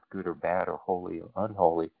label as good or bad or holy or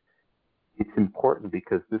unholy, it's important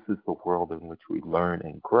because this is the world in which we learn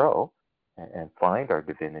and grow and find our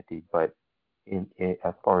divinity. But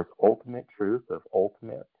as far as ultimate truth of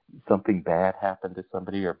ultimate, something bad happened to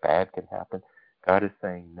somebody or bad can happen, God is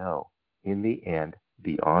saying no. In the end,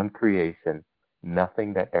 beyond creation,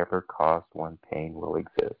 nothing that ever caused one pain will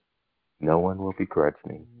exist. No one will begrudge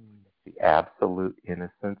me. The absolute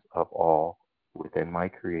innocence of all within my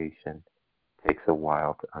creation takes a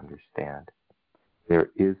while to understand. There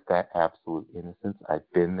is that absolute innocence. I've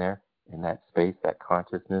been there in that space, that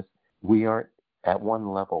consciousness. We aren't, at one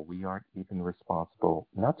level, we aren't even responsible,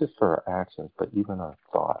 not just for our actions, but even our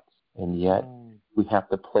thoughts. And yet, we have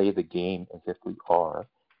to play the game as if we are,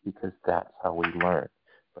 because that's how we learn.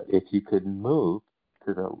 But if you could move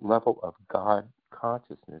to the level of God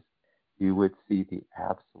consciousness, you would see the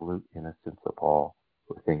absolute innocence of all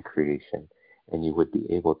within creation, and you would be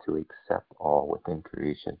able to accept all within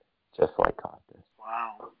creation, just like God does.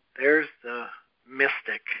 Wow. There's the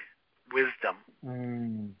mystic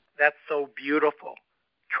wisdom. That's so beautiful.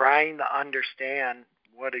 Trying to understand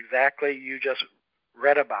what exactly you just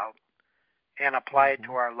read about and apply it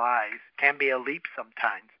to our lives can be a leap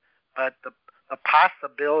sometimes, but the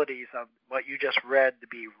possibilities of what you just read to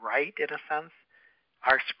be right, in a sense,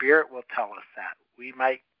 our spirit will tell us that. We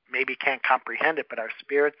maybe can't comprehend it, but our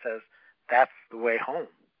spirit says that's the way home.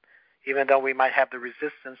 Even though we might have the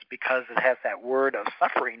resistance because it has that word of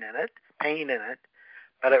suffering in it, pain in it,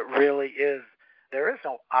 but it really is, there is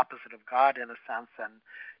no opposite of God in a sense. And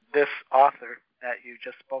this author that you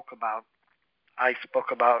just spoke about, I spoke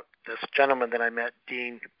about this gentleman that I met,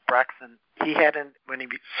 Dean Braxton. He hadn't, when he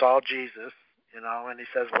saw Jesus, and he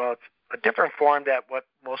says, well, it's a different form than what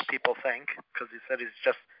most people think, because he said it's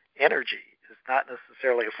just energy. It's not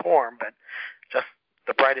necessarily a form, but just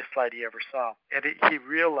the brightest light he ever saw. And he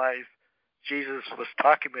realized Jesus was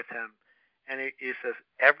talking with him, and he says,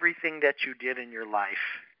 everything that you did in your life,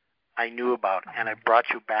 I knew about, and I brought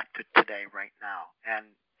you back to today, right now. And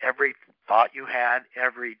every thought you had,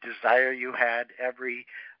 every desire you had, every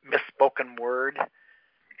misspoken word.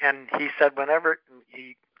 And he said whenever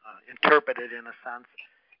he interpreted, in a sense,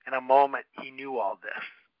 in a moment, he knew all this.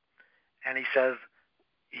 And he says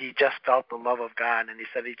he just felt the love of God. And he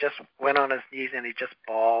said he just went on his knees and he just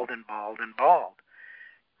bawled and bawled and bawled,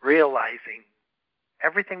 realizing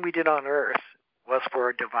everything we did on earth was for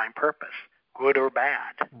a divine purpose, good or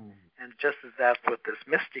bad. And just as that's what this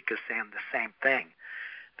mystic is saying, the same thing.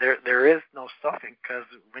 There is no suffering, because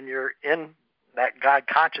when you're in that God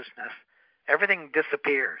consciousness, everything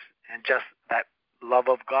disappears, and just that love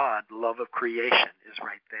of God, love of creation is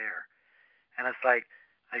right there. And it's like,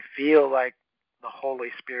 I feel like the Holy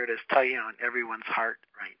Spirit is tugging on everyone's heart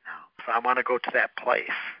right now. So I want to go to that place.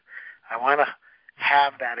 I want to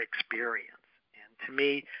have that experience. And to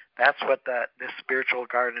me, that's what this spiritual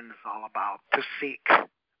garden is all about, to seek.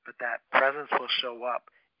 But that presence will show up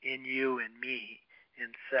in you and me, in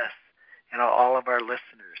Sis, and all of our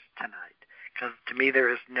listeners tonight. Because to me,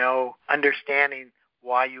 there is no understanding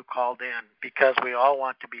why you called in, because we all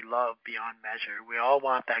want to be loved beyond measure. We all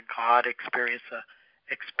want that God experience to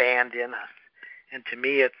expand in us. And to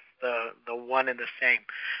me, it's the one and the same.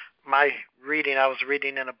 I was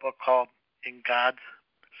reading in a book called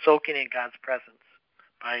Soaking in God's Presence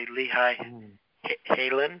by Lehi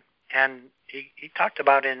Halen. And he talked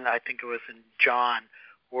about I think it was in John,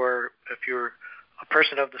 where if you're a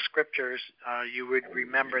person of the scriptures, you would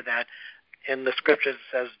remember that in the scriptures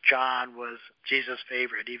it says John was Jesus'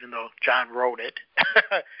 favorite, even though John wrote it.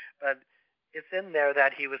 But it's in there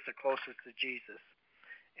that he was the closest to Jesus.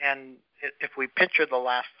 And if we picture the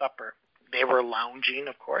Last Supper, they were lounging,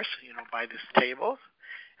 of course, by these tables,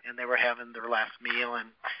 and they were having their last meal. And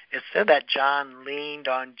it said that John leaned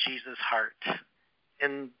on Jesus' heart.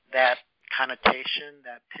 In that connotation,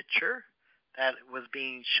 that picture that was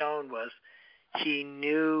being shown was he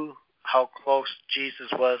knew how close Jesus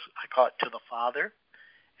was, I call it, to the Father.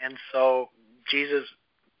 And so Jesus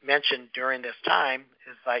mentioned during this time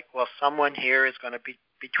is like, well, someone here is going to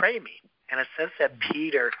betray me. And it says that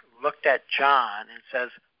Peter looked at John and says,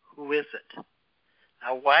 who is it?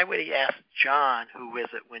 Now, why would he ask John, who is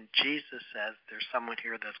it, when Jesus says there's someone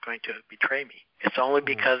here that's going to betray me? It's only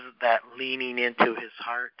because of that leaning into his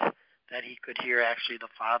heart that he could hear actually the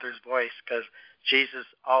Father's voice, because Jesus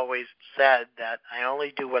always said that I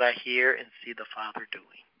only do what I hear and see the Father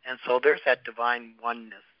doing. And so there's that divine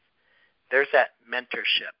oneness. There's that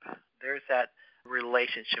mentorship. There's that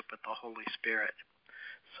relationship with the Holy Spirit.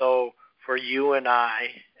 So for you and I,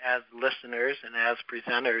 as listeners and as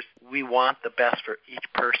presenters, we want the best for each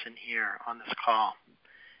person here on this call.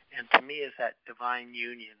 And to me, is that divine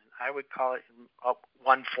union. I would call it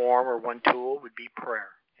one form or one tool would be prayer.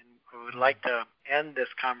 And I would like to end this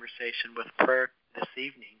conversation with prayer this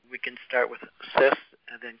evening. We can start with Sis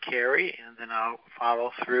and then Carrie, and then I'll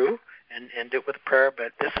follow through and end it with prayer.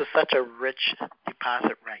 But this is such a rich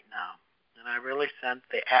deposit right now. And I really sense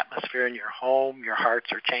the atmosphere in your home, your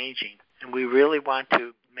hearts are changing. And we really want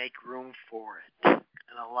to make room for it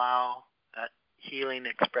and allow that healing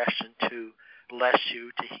expression to bless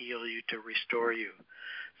you, to heal you, to restore you.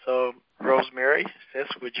 So, Rosemary, Sis,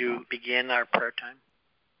 would you begin our prayer time?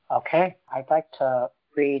 Okay. I'd like to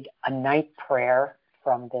read a night prayer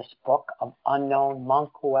from this book of Unknown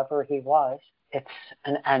Monk, whoever he was. It's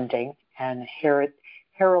an ending, and hear it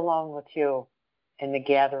here alone with you in the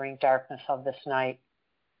gathering darkness of this night.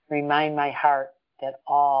 Remind my heart that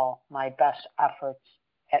all my best efforts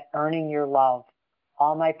at earning your love,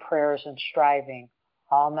 all my prayers and striving,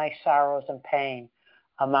 all my sorrows and pain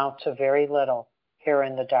amount to very little here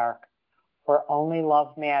in the dark. Where only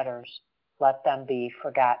love matters, let them be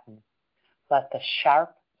forgotten. Let the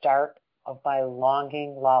sharp dart of my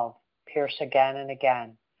longing love pierce again and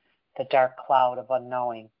again the dark cloud of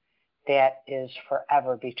unknowing that is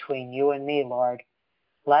forever between you and me, Lord.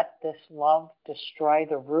 Let this love destroy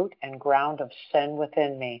the root and ground of sin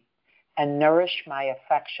within me and nourish my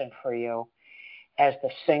affection for you as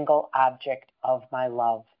the single object of my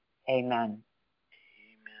love. Amen.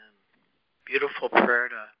 Amen. Beautiful prayer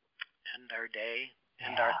to end our day,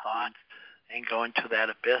 end our thoughts, and go into that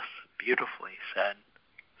abyss. Beautifully said,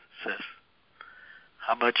 Sis.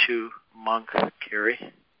 How about you, Monk Carrie?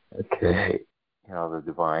 Okay. The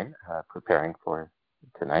divine, preparing for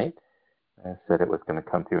tonight, said it was going to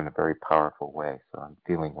come through in a very powerful way. So I'm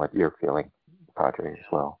feeling what you're feeling, Padre, as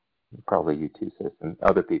well. Probably you too, Sis, and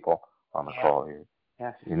other people on the call here.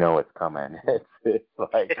 Yes. You know it's coming. It's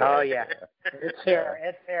like it's here.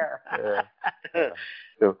 It's here.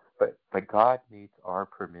 So, but God needs our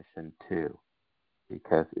permission too,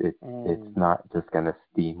 because it's not just going to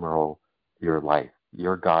steamroll your life.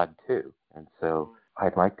 You're God too, and so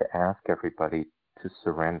I'd like to ask everybody to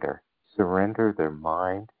surrender their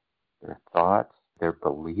mind, their thoughts, their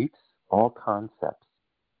beliefs, all concepts,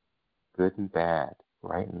 good and bad,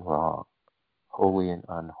 right and wrong, holy and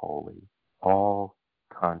unholy, all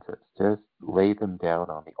concepts. Just lay them down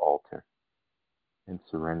on the altar and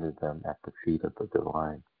surrender them at the feet of the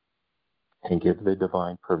divine, and give the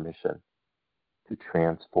divine permission to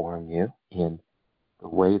transform you in the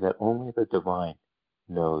way that only the divine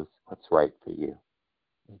knows what's right for you,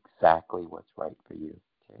 exactly what's right for you.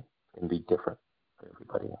 Okay, it can be different for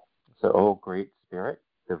everybody else. So, oh, great Spirit,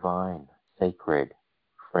 divine, sacred,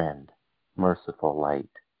 friend, merciful light,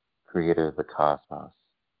 creator of the cosmos,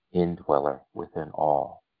 indweller within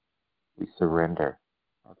all, we surrender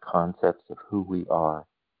our concepts of who we are,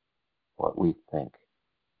 what we think,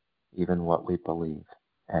 even what we believe,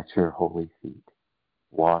 at your holy feet.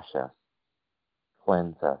 Wash us,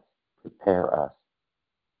 cleanse us, prepare us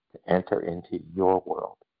to enter into your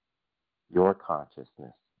world, your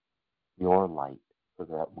consciousness, your light, so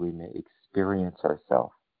that we may experience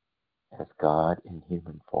ourselves as God in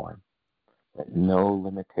human form, that no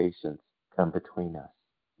limitations come between us.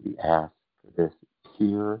 We ask for this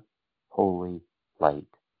pure, holy light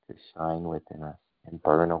to shine within us and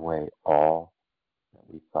burn away all that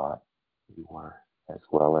we thought we were, as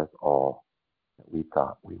well as all that we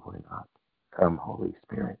thought we were not. Come, Holy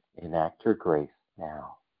Spirit, enact your grace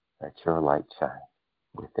now. Let your light shine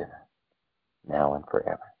within us, now and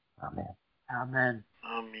forever. Amen. Amen.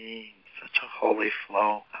 Amen. Such a holy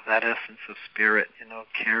flow of that essence of spirit.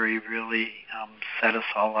 Carrie really set us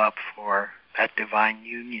all up for that divine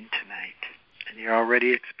union tonight. And you're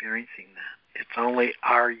already experiencing that. It's only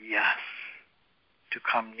our yes to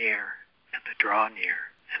come near and to draw near.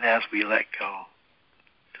 And as we let go,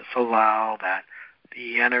 just allow that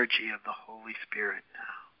the energy of the Holy Spirit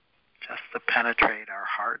now just to penetrate our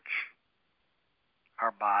hearts,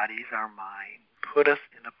 our bodies, our mind, put us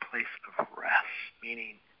in a place of rest,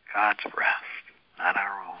 meaning God's rest, not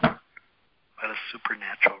our own, but a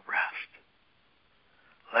supernatural rest.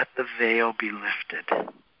 Let the veil be lifted,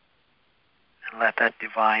 and let that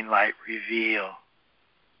divine light reveal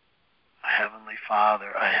a heavenly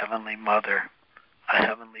Father, a heavenly Mother, a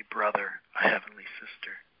heavenly brother, a heavenly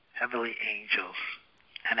sister, heavenly angels,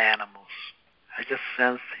 and animals. I just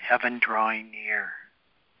sense heaven drawing near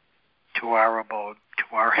to our abode,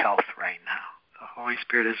 to our health right now. The Holy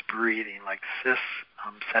Spirit is breathing, like Sis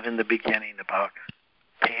said in the beginning about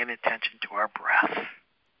paying attention to our breath.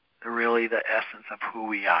 Really the essence of who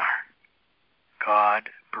we are. God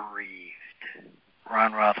breathed.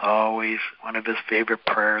 Ron Roth always, one of his favorite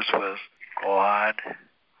prayers was, God,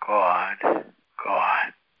 God,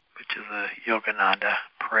 God, which is a Yogananda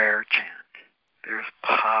prayer chant. There's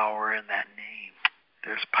power in that name.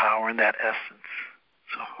 There's power in that essence.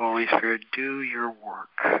 So Holy Spirit, do your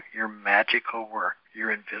work, your magical work,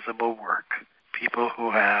 your invisible work. People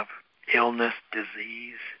who have illness,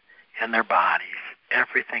 disease in their bodies,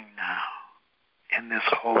 everything now in this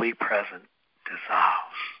holy present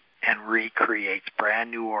dissolves and recreates brand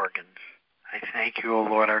new organs. I thank you, O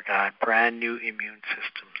Lord our God, brand new immune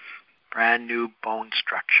systems, brand new bone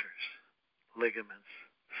structures, ligaments,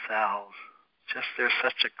 cells. Just there's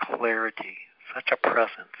such a clarity, such a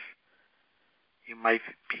presence. You might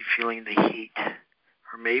be feeling the heat,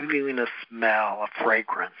 or maybe even a smell, a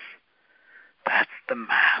fragrance. That's the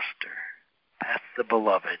Master. That's the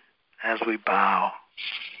Beloved. As we bow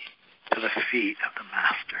to the feet of the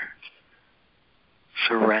Master,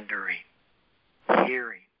 surrendering,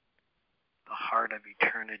 hearing the heart of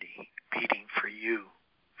eternity beating for you,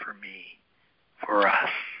 for me, for us,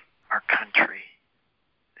 our country,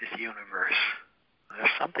 this universe. There's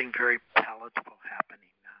something very palatable happening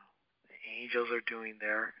now. The angels are doing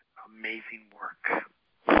their amazing work,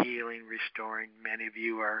 healing, restoring. Many of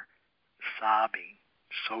you are sobbing.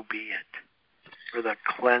 So be it. For the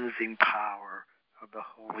cleansing power of the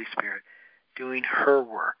Holy Spirit, doing her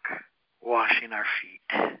work, washing our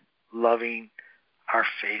feet, loving our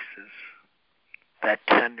faces, that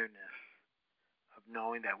tenderness of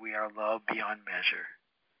knowing that we are loved beyond measure.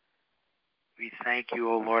 We thank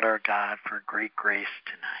you, O Lord our God, for great grace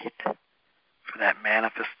tonight, for that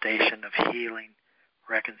manifestation of healing,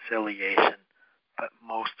 reconciliation, but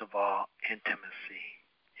most of all, intimacy.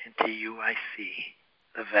 Into you I see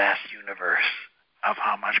the vast universe of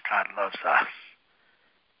how much God loves us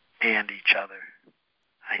and each other.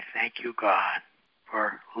 I thank you, God,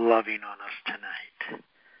 for loving on us tonight.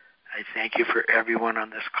 I thank you for everyone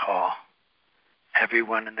on this call,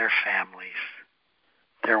 everyone in their families,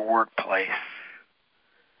 their workplace,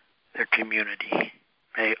 their community.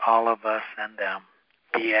 May all of us and them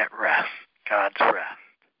be at rest, God's rest.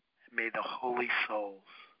 May the holy souls,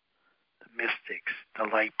 the mystics, the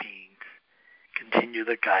light beings, continue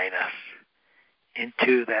to guide us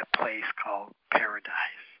into that place called paradise,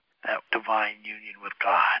 that divine union with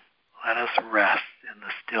God. Let us rest in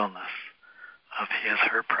the stillness of his,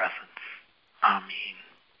 her presence.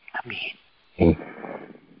 Amen. Amen.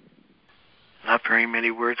 Not very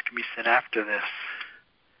many words can be said after this.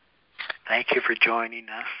 Thank you for joining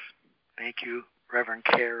us. Thank you, Reverend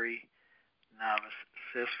Carrie, Novice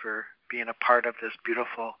Sis, for being a part of this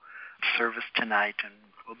beautiful service tonight. And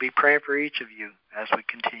we'll be praying for each of you as we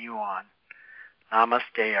continue on.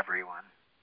 Namaste, everyone.